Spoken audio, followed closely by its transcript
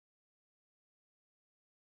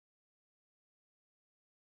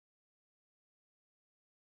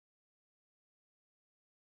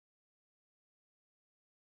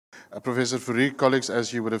Professor Fourie, colleagues,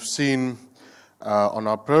 as you would have seen on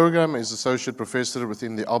our program, is Associate Professor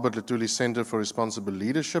within the Albert Luthuli Center for Responsible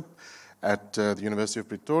Leadership at the University of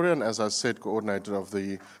Pretoria, and as I said, coordinator of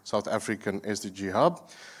the South African SDG Hub.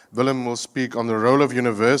 Willem will speak on the role of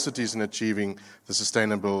universities in achieving the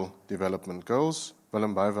Sustainable Development Goals.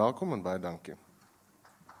 Willem, baie welkom en baie dankie.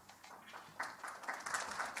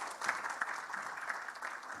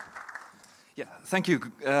 Yeah, thank you,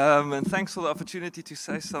 and thanks for the opportunity to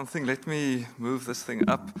say something. Let me move this thing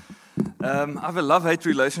up. I have a love-hate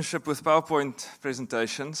relationship with PowerPoint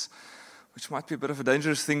presentations, which might be a bit of a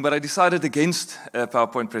dangerous thing, but I decided against a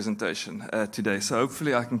PowerPoint presentation today, so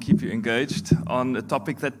hopefully I can keep you engaged on a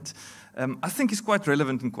topic that I think is quite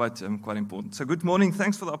relevant and quite important. So good morning,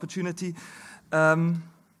 thanks for the opportunity.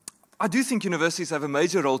 I do think universities have a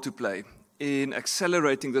major role to play in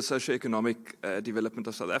accelerating the socio-economic development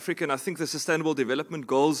of South Africa. And I think the Sustainable Development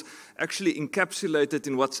Goals actually encapsulated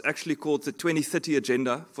in what's actually called the 2030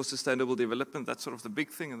 Agenda for Sustainable Development. That's sort of the big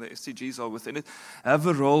thing, and the SDGs are within it. Have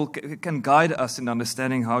a role, can guide us in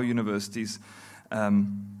understanding how universities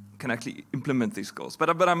can actually implement these goals.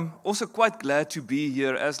 But I'm also quite glad to be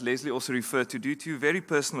here, as Leslie also referred to, due to very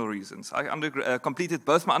personal reasons. I completed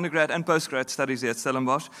both my undergrad and postgrad studies here at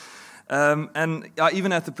Stellenbosch. And I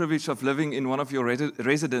even had the privilege of living in one of your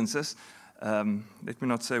residences. Let me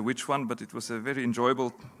not say which one, but it was a very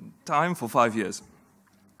enjoyable time for 5 years.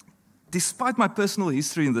 Despite my personal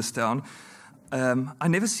history in this town, I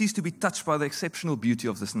never ceased to be touched by the exceptional beauty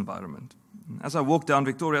of this environment. As I walked down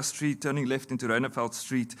Victoria Street, turning left into Reineveld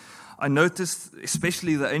Street, I noticed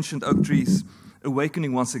especially the ancient oak trees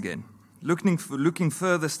awakening once again. Looking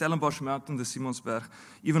further, Stellenbosch Mountain, the Simonsberg,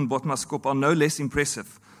 even Botmaskop are no less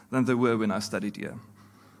impressive than they were when I studied here.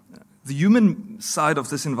 The human side of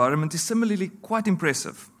this environment is similarly quite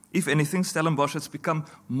impressive. If anything, Stellenbosch has become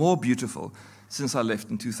more beautiful since I left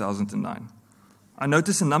in 2009. I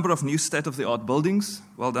noticed a number of new state-of-the-art buildings,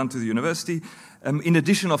 well done to the university, in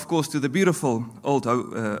addition, of course, to the beautiful old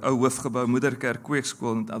Hoofgebou, Moederkerk,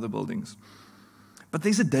 Kweekskool, and other buildings. But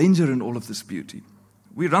there's a danger in all of this beauty.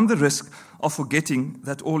 We run the risk of forgetting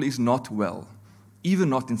that all is not well, even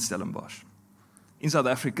not in Stellenbosch. In South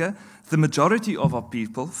Africa, the majority of our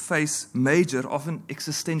people face major, often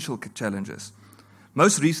existential challenges.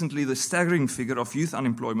 Most recently, the staggering figure of youth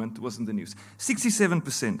unemployment was in the news.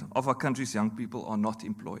 67% of our country's young people are not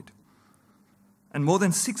employed. And more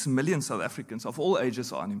than 6 million South Africans of all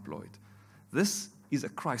ages are unemployed. This is a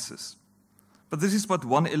crisis. But this is but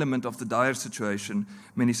one element of the dire situation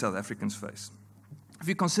many South Africans face. If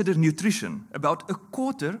you consider nutrition, about a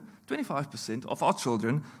quarter, 25% of our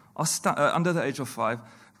children are under the age of 5,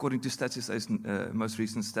 according to Statistics' most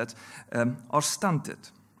recent stats, are stunted.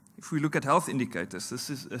 If we look at health indicators,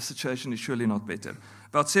 situation is surely not better.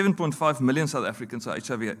 About 7.5 million South Africans are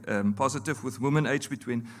HIV positive, with women aged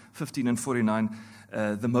between 15 and 49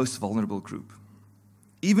 the most vulnerable group.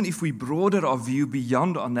 Even if we broaden our view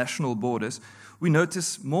beyond our national borders, we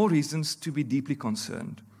notice more reasons to be deeply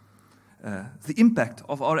concerned. The impact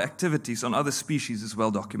of our activities on other species is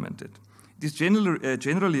well documented. It is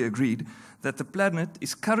generally agreed that the planet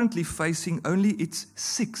is currently facing only its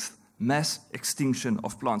 6th mass extinction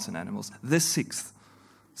of plants and animals. The 6th.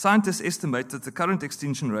 Scientists estimate that the current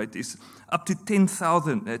extinction rate is up to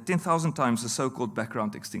 10,000 times the so-called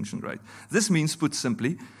background extinction rate. This means, put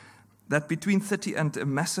simply, that between 30 and a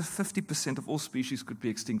massive 50% of all species could be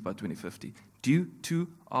extinct by 2050 due to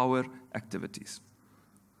our activities.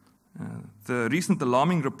 The recent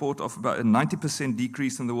alarming report of about a 90%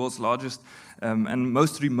 decrease in the world's largest and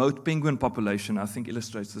most remote penguin population, I think,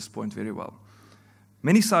 illustrates this point very well.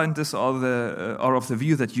 Many scientists are of the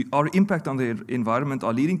view that our impact on the environment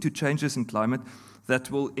are leading to changes in climate that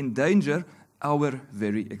will endanger our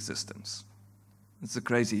very existence. It's a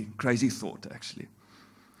crazy thought, actually.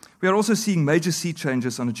 We are also seeing major sea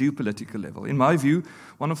changes on a geopolitical level. In my view,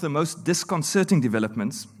 one of the most disconcerting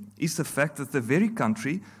developments is the fact that the very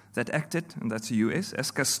country that acted, and that's the US,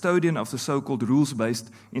 as custodian of the so-called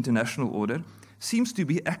rules-based international order, seems to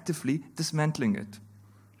be actively dismantling it.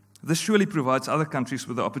 This surely provides other countries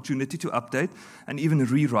with the opportunity to update and even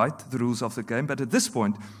rewrite the rules of the game, but at this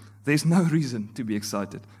point, there's no reason to be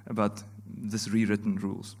excited about this rewritten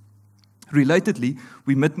rules. Relatedly,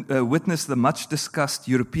 we witness the much-discussed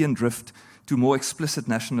European drift to more explicit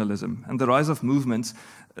nationalism and the rise of movements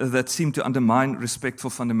that seem to undermine respect for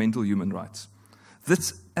fundamental human rights.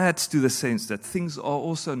 This adds to the sense that things are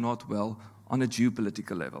also not well on a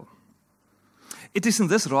geopolitical level. It is in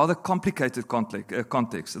this rather complicated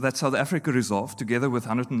context that South Africa resolved, together with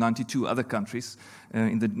 192 other countries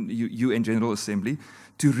in the UN General Assembly,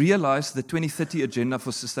 to realize the 2030 Agenda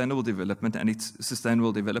for Sustainable Development and its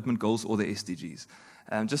Sustainable Development Goals, or the SDGs.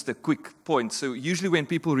 Just a quick point. So usually when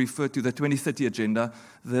people refer to the 2030 Agenda,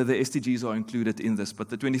 the SDGs are included in this, but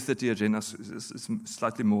the 2030 Agenda is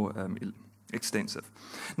slightly more extensive.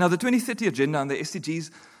 Now, the 2030 Agenda and the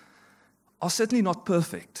SDGs are certainly not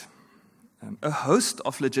perfect. A host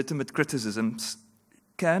of legitimate criticisms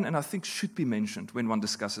can and I think should be mentioned when one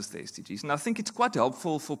discusses the SDGs. And I think it's quite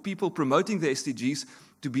helpful for people promoting the SDGs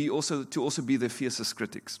to also be their fiercest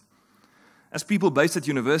critics. As people based at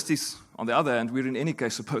universities, on the other hand, we're in any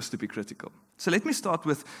case supposed to be critical. So let me start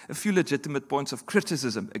with a few legitimate points of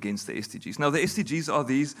criticism against the SDGs. Now, the SDGs are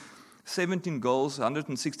these 17 goals,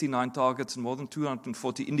 169 targets, and more than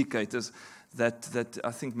 240 indicators that I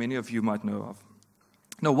think many of you might know of.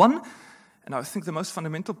 Now, one, and I think the most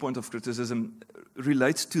fundamental point of criticism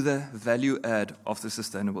relates to the value add of the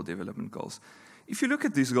Sustainable Development Goals. If you look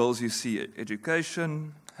at these goals, you see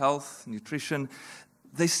education, health, nutrition.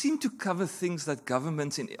 They seem to cover things that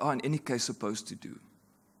governments are in any case supposed to do.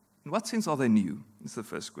 In what sense are they new? That's the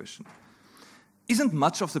first question. Isn't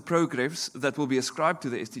much of the progress that will be ascribed to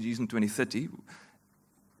the SDGs in 2030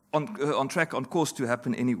 on track, on course to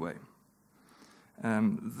happen anyway?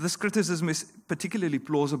 This criticism is particularly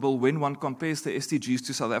plausible when one compares the SDGs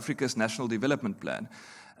to South Africa's National Development Plan.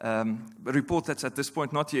 A report that's at this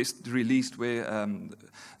point not yet released, where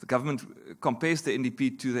the government compares the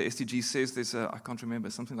NDP to the SDGs, says there's I can't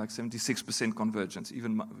remember, something like 76% convergence,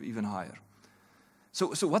 even higher.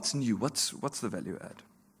 So what's new? What's the value add?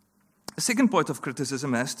 A second point of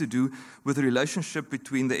criticism has to do with the relationship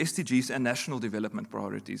between the SDGs and national development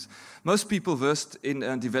priorities. Most people versed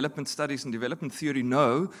in development studies and development theory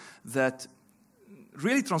know that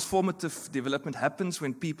really transformative development happens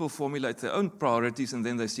when people formulate their own priorities and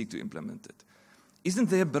then they seek to implement it.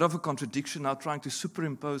 Isn't there a bit of a contradiction now trying to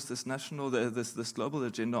superimpose this global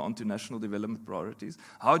agenda onto national development priorities?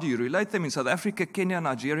 How do you relate them? In South Africa, Kenya,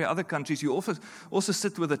 Nigeria, other countries, you also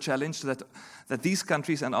sit with the challenge that these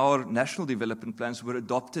countries and our national development plans were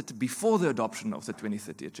adopted before the adoption of the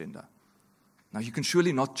 2030 Agenda. Now, you can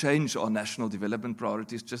surely not change our national development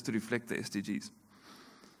priorities just to reflect the SDGs.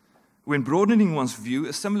 When broadening one's view,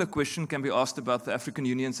 a similar question can be asked about the African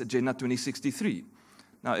Union's Agenda 2063.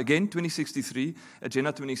 Now, again,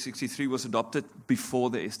 Agenda 2063 was adopted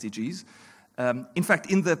before the SDGs. In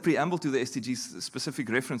fact, in the preamble to the SDGs, specific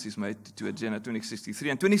reference is made to Agenda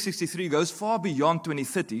 2063. And 2063 goes far beyond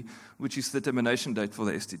 2030, which is the termination date for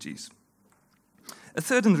the SDGs. A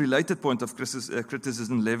third and related point of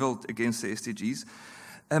criticism leveled against the SDGs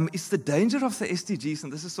is the danger of the SDGs,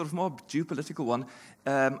 and this is sort of more geopolitical one,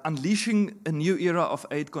 unleashing a new era of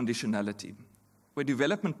aid conditionality, where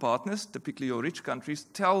development partners, typically your rich countries,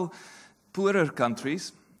 tell poorer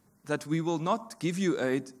countries that we will not give you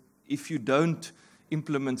aid if you don't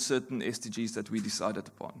implement certain SDGs that we decided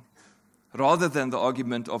upon, rather than the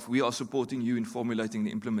argument of we are supporting you in formulating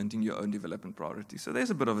and implementing your own development priorities. So there's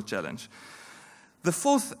a bit of a challenge. The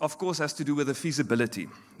fourth, of course, has to do with the feasibility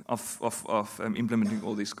of implementing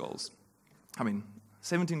all these goals. I mean,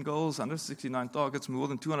 17 goals, 169 targets, more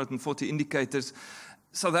than 240 indicators.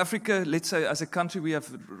 South Africa, let's say, as a country, we have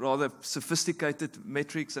rather sophisticated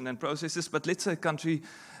metrics and processes, but let's say a country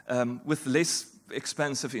with less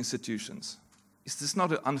expansive institutions. Is this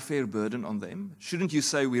not an unfair burden on them? Shouldn't you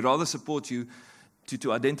say, we rather support you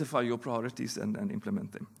to identify your priorities and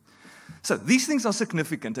implement them? So these things are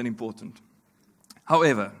significant and important.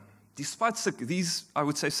 However, despite these, I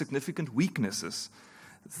would say, significant weaknesses,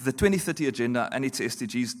 the 2030 Agenda and its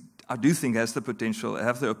SDGs, I do think have the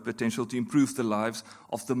potential to improve the lives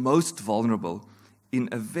of the most vulnerable in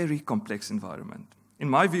a very complex environment. In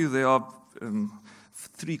my view, there are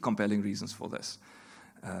three compelling reasons for this.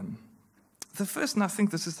 The first, and I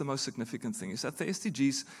think this is the most significant thing, is that the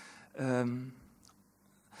SDGs,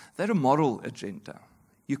 they're a moral agenda.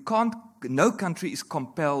 No country is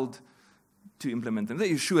compelled to implement them.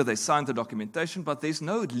 They're sure they signed the documentation, but there's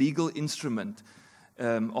no legal instrument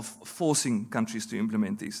of forcing countries to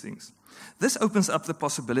implement these things. This opens up the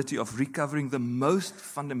possibility of recovering the most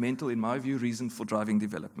fundamental, in my view, reason for driving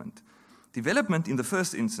development. Development, in the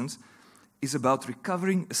first instance, is about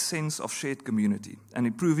recovering a sense of shared community and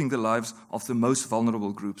improving the lives of the most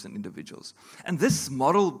vulnerable groups and individuals. And this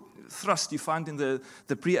moral thrust you find in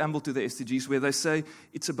the preamble to the SDGs, where they say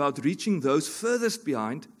it's about reaching those furthest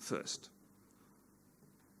behind first.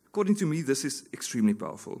 According to me, this is extremely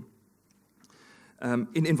powerful.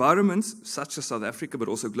 In environments such as South Africa, but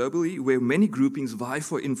also globally, where many groupings vie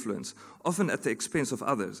for influence, often at the expense of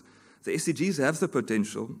others, the SDGs have the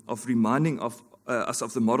potential of reminding us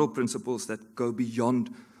of the moral principles that go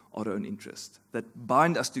beyond our own interest, that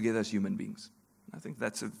bind us together as human beings. I think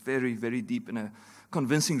that's a very, very deep and a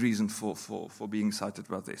convincing reason for being excited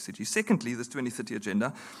about the SDGs. Secondly, this 2030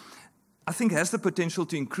 agenda, I think, has the potential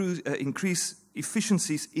to increase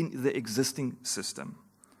efficiencies in the existing system.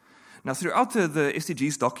 Now, throughout the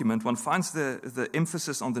SDGs document, one finds the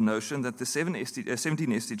emphasis on the notion that the 17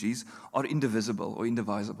 SDGs are indivisible or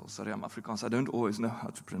indivisible. Sorry, I'm Afrikaans. I don't always know how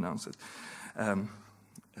to pronounce it.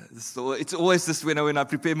 It's always this, when I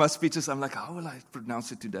prepare my speeches, I'm like, how will I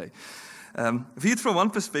pronounce it today? Viewed from one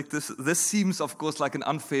perspective, this seems, of course, like an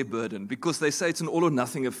unfair burden, because they say it's an all or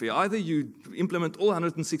nothing affair. Either you implement all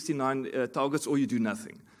 169 targets or you do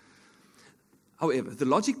nothing. However, the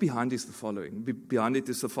logic behind it is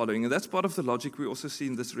the following, and that's part of the logic we also see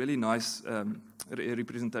in this really nice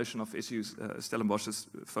representation of SU's Stellenbosch's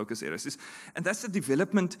focus areas. And that's the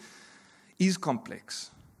development is complex.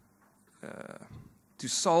 To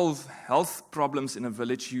solve health problems in a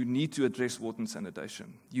village, you need to address water and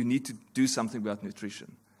sanitation. You need to do something about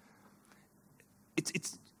nutrition.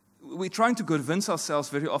 We're trying to convince ourselves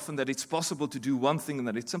very often that it's possible to do one thing and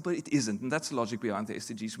that it's simple. It isn't, and that's the logic behind the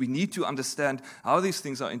SDGs. We need to understand how these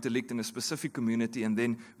things are interlinked in a specific community, and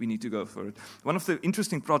then we need to go for it. One of the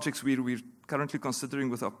interesting projects we're currently considering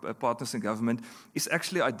with our partners in government is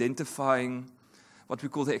actually identifying what we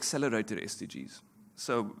call the accelerator SDGs.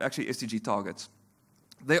 So actually SDG targets.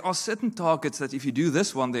 There are certain targets that if you do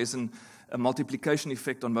this one, there's a multiplication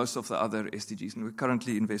effect on most of the other SDGs, and we're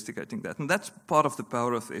currently investigating that. And that's part of the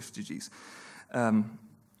power of the SDGs.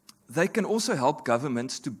 They can also help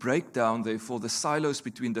governments to break down, therefore, the silos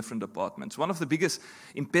between different departments. One of the biggest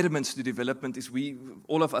impediments to development is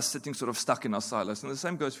all of us sitting sort of stuck in our silos. And the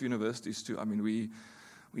same goes for universities too. I mean, we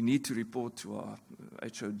need to report to our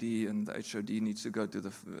HOD, and the HOD needs to go to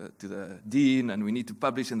the dean, and we need to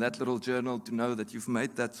publish in that little journal to know that you've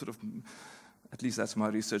made that sort of, at least that's my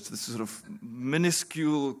research, this sort of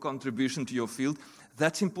minuscule contribution to your field.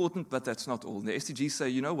 That's important, but that's not all. The SDGs say,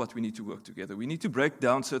 you know what, we need to work together. We need to break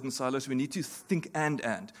down certain silos. We need to think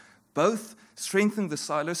and. Both strengthen the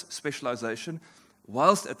silos, specialization,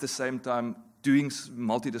 whilst at the same time doing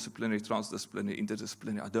multidisciplinary, transdisciplinary,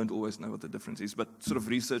 interdisciplinary. I don't always know what the difference is, but sort of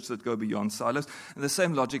research that go beyond silos. And the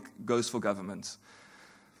same logic goes for governments.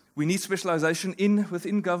 We need specialization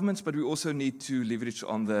within governments, but we also need to leverage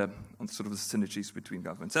on sort of the synergies between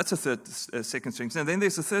governments. That's a second strength. And then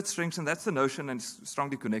there's a third strength, and that's the notion, and it's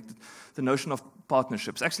strongly connected, the notion of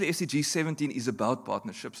partnerships. Actually, SDG 17 is about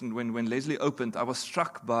partnerships. And when Leslie opened, I was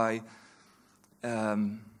struck by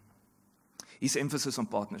his emphasis on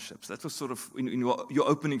partnerships. That was sort of in your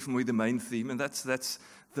opening for me the main theme, and that's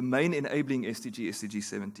the main enabling SDG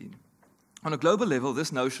 17. On a global level,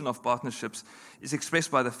 this notion of partnerships is expressed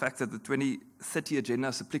by the fact that the 2030 agenda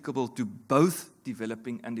is applicable to both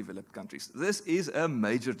developing and developed countries. This is a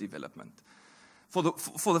major development. For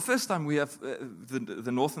the first time, we have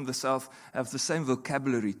the North and the South have the same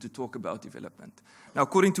vocabulary to talk about development. Now,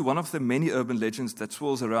 according to one of the many urban legends that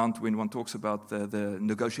swirls around when one talks about the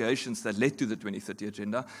negotiations that led to the 2030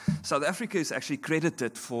 agenda, South Africa is actually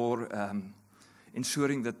credited for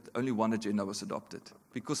ensuring that only one agenda was adopted.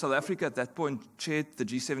 Because South Africa at that point chaired the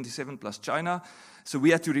G77 plus China, so we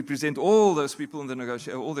had to represent all those people in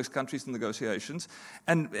the all those countries in negotiations.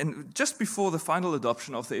 And just before the final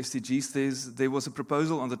adoption of the SDGs, there was a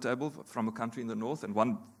proposal on the table from a country in the north, and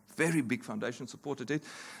one very big foundation supported it,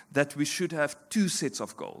 that we should have two sets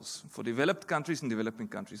of goals for developed countries and developing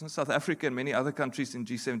countries. And South Africa and many other countries in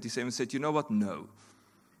G77 said, you know what, no.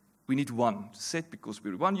 We need one set because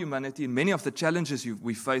we're one humanity, and many of the challenges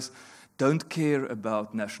we face don't care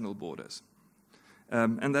about national borders.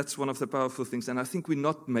 And that's one of the powerful things. And I think we're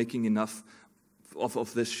not making enough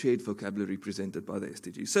of this shared vocabulary presented by the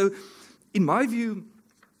SDGs. So, in my view,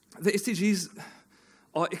 the SDGs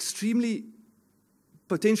are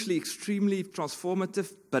potentially extremely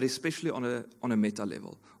transformative, but especially on a meta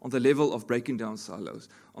level, on the level of breaking down silos,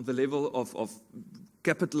 on the level of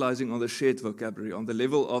capitalizing on the shared vocabulary, on the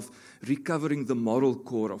level of recovering the moral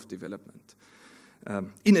core of development.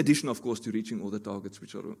 In addition, of course, to reaching all the targets,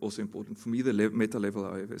 which are also important. For me, the meta level,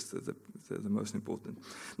 however, is the most important.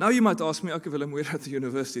 Now you might ask me, okay, Willem, we're at the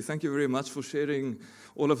university. Thank you very much for sharing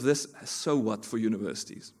all of this. So what for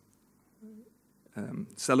universities?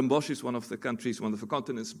 Stellenbosch is one of the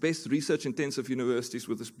continent's best research-intensive universities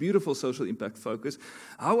with this beautiful social impact focus.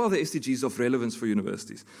 How are the SDGs of relevance for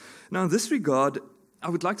universities? Now, in this regard, I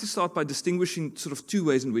would like to start by distinguishing sort of two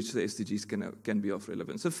ways in which the SDGs can be of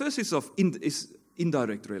relevance. The first is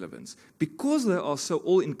indirect relevance. Because they are so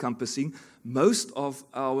all-encompassing, most of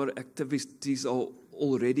our activities are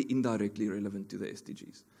already indirectly relevant to the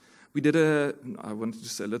SDGs. I wanted to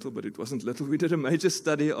say little, but it wasn't little. We did a major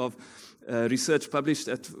study of research published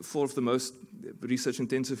at 4 of the most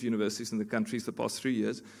research-intensive universities in the country the past 3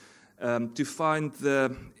 years to find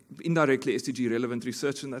the indirectly SDG-relevant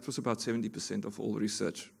research, and that was about 70% of all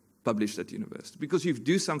research published at university. Because you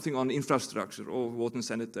do something on infrastructure or water and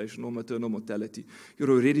sanitation or maternal mortality,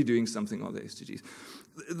 you're already doing something on the SDGs.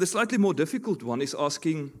 The slightly more difficult one is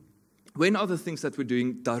asking, when are the things that we're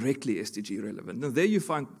doing directly SDG relevant? And there you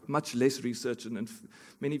find much less research and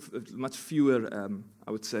much fewer,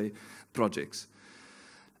 I would say, projects.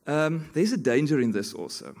 There's a danger in this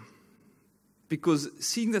also. Because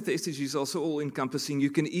seeing that the SDGs are also all-encompassing,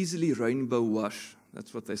 you can easily rainbow wash.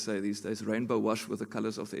 That's what they say these days, rainbow wash with the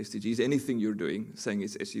colors of the SDGs. Anything you're doing, saying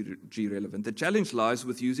it's SDG relevant. The challenge lies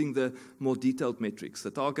with using the more detailed metrics,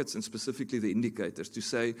 the targets and specifically the indicators, to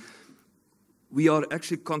say we are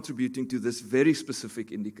actually contributing to this very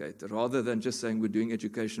specific indicator, rather than just saying we're doing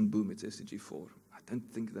education, boom, it's SDG 4. I don't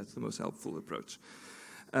think that's the most helpful approach.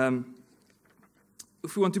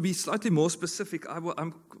 If we want to be slightly more specific,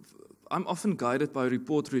 I'm often guided by a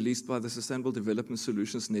report released by the Sustainable Development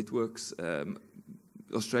Solutions Network's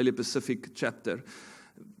Australia Pacific chapter,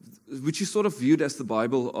 which is sort of viewed as the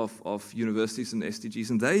Bible of universities and SDGs.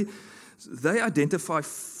 And they identify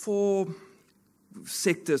 4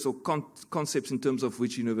 sectors or concepts in terms of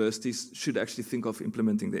which universities should actually think of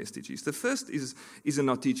implementing the SDGs. The first is in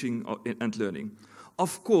our teaching and learning.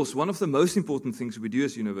 Of course, one of the most important things we do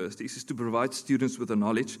as universities is to provide students with the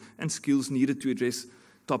knowledge and skills needed to address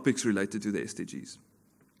topics related to the SDGs.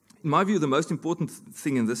 In my view, the most important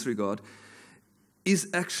thing in this regard is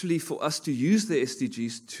actually for us to use the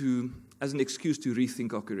SDGs as an excuse to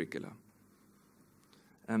rethink our curricula.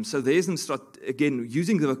 So there's, again,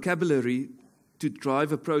 using the vocabulary to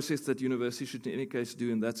drive a process that universities should in any case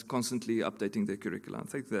do, and that's constantly updating their curricula. I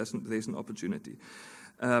think there's an opportunity.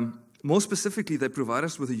 More specifically, they provide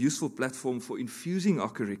us with a useful platform for infusing our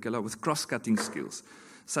curricula with cross-cutting skills,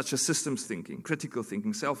 such as systems thinking, critical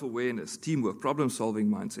thinking, self-awareness, teamwork, problem-solving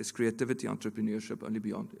mindsets, creativity, entrepreneurship,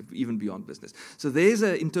 even beyond business. So there's,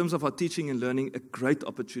 in terms of our teaching and learning, a great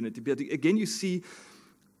opportunity. But again, you see,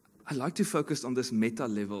 I like to focus on this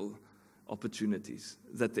meta-level opportunities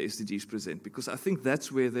that the SDGs present, because I think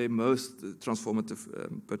that's where their most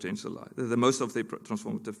transformative potential lies, the most of their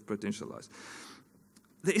transformative potential lies.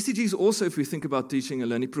 The SDGs also, if we think about teaching and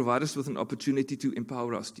learning, provide us with an opportunity to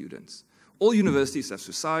empower our students. All universities have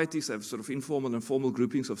societies, have sort of informal and formal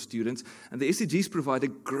groupings of students, and the SDGs provide a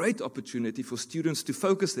great opportunity for students to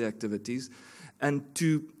focus their activities and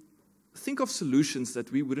to think of solutions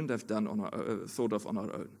that we wouldn't have thought of on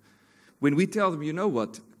our own. When we tell them, you know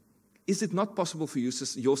what, is it not possible for you,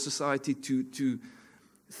 your society to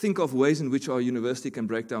think of ways in which our university can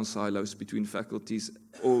break down silos between faculties,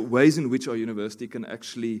 or ways in which our university can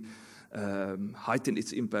actually heighten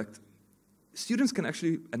its impact? Students can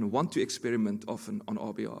actually and want to experiment often on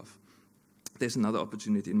our behalf. There's another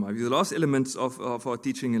opportunity in my view. The last elements of our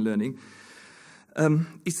teaching and learning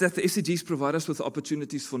is that the SDGs provide us with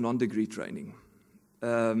opportunities for non-degree training.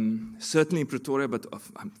 Certainly in Pretoria, but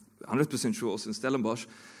I'm 100% sure also in Stellenbosch,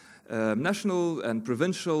 national and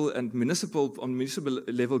provincial and municipal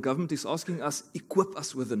level, government is asking us, equip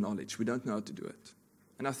us with the knowledge. We don't know how to do it.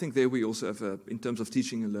 And I think there we also have, in terms of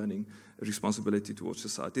teaching and learning, a responsibility towards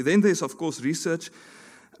society. Then there's, of course, research.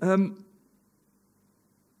 I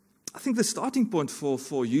think the starting point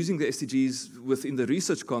for using the SDGs within the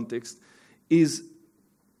research context is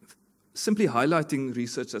simply highlighting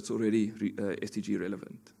research that's already SDG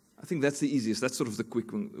relevant. I think that's the easiest. That's sort of the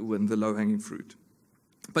quick one, the low-hanging fruit.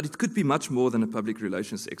 But it could be much more than a public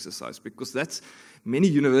relations exercise, because many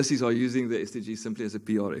universities are using the SDGs simply as a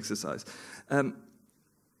PR exercise.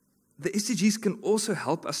 The SDGs can also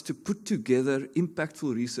help us to put together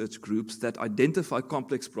impactful research groups that identify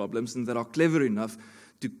complex problems and that are clever enough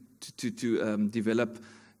to develop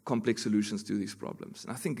complex solutions to these problems.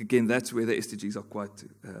 And I think, again, that's where the SDGs are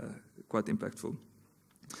quite impactful.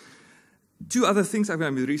 2 other things, I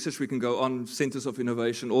mean, with research we can go on, centers of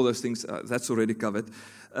innovation, all those things, that's already covered.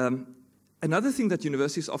 Another thing that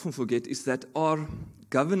universities often forget is that our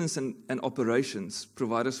governance and operations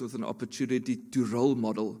provide us with an opportunity to role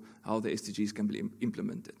model how the SDGs can be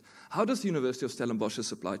implemented. How does the University of Stellenbosch's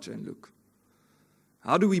supply chain look?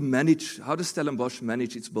 How does Stellenbosch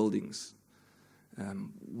manage its buildings?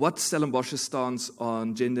 What's Stellenbosch's stance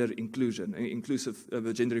on gender inclusion,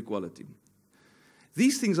 gender equality?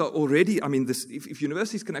 These things are already, I mean, if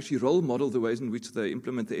universities can actually role model the ways in which they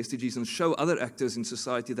implement the SDGs and show other actors in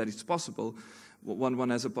society that it's possible, one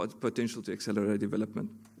has a potential to accelerate development.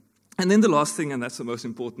 And then the last thing, and that's the most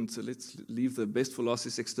important, so let's leave the best for last,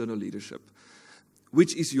 is external leadership,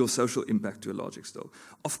 which is your social impact to a large extent.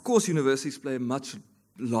 Of course, universities play a much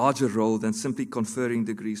larger role than simply conferring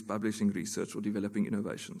degrees, publishing research, or developing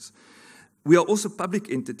innovations. We are also public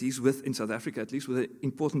entities in South Africa at least, with an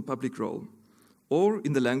important public role. Or,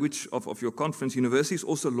 in the language of your conference, universities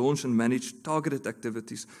also launch and manage targeted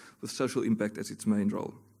activities with social impact as its main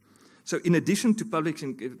role. So in addition to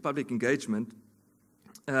public engagement,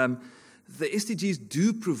 the SDGs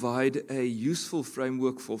do provide a useful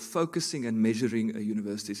framework for focusing and measuring a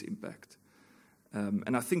university's impact.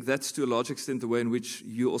 And I think that's to a large extent the way in which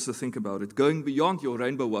you also think about it, going beyond your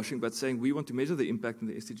rainbow washing, but saying we want to measure the impact, and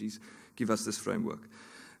the SDGs give us this framework.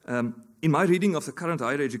 In my reading of the current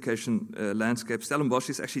higher education landscape, Stellenbosch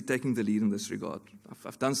is actually taking the lead in this regard.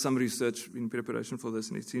 I've done some research in preparation for this,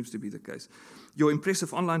 and it seems to be the case. Your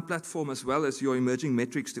impressive online platform, as well as your emerging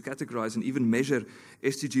metrics to categorize and even measure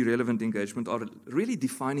SDG-relevant engagement, are really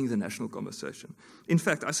defining the national conversation. In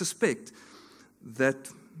fact, I suspect that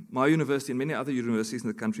my university and many other universities in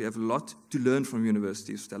the country have a lot to learn from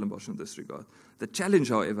University of Stellenbosch in this regard. The challenge,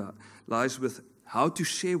 however, lies with how to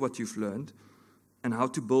share what you've learned and how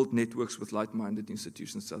to build networks with like-minded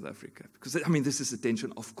institutions in South Africa. Because, I mean, this is the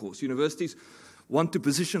tension, of course. Universities want to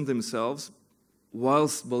position themselves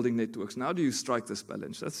whilst building networks. Now, how do you strike this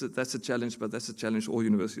balance? That's a challenge, but that's a challenge all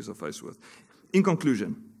universities are faced with. In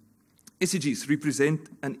conclusion, SDGs represent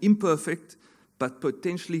an imperfect but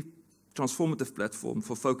potentially transformative platform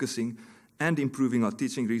for focusing and improving our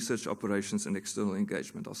teaching, research, operations, and external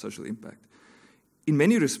engagement, our social impact. In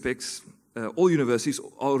many respects, all universities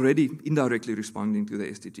are already indirectly responding to the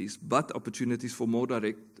SDGs, but opportunities for more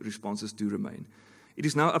direct responses do remain. It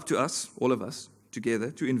is now up to us, all of us,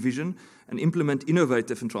 together, to envision and implement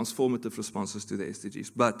innovative and transformative responses to the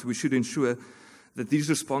SDGs. But we should ensure that these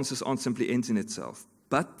responses aren't simply ends in itself,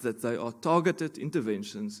 but that they are targeted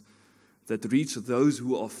interventions that reach those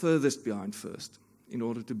who are furthest behind first, in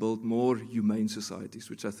order to build more humane societies,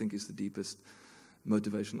 which I think is the deepest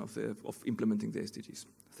motivation of implementing the SDGs.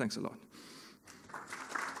 Thanks a lot.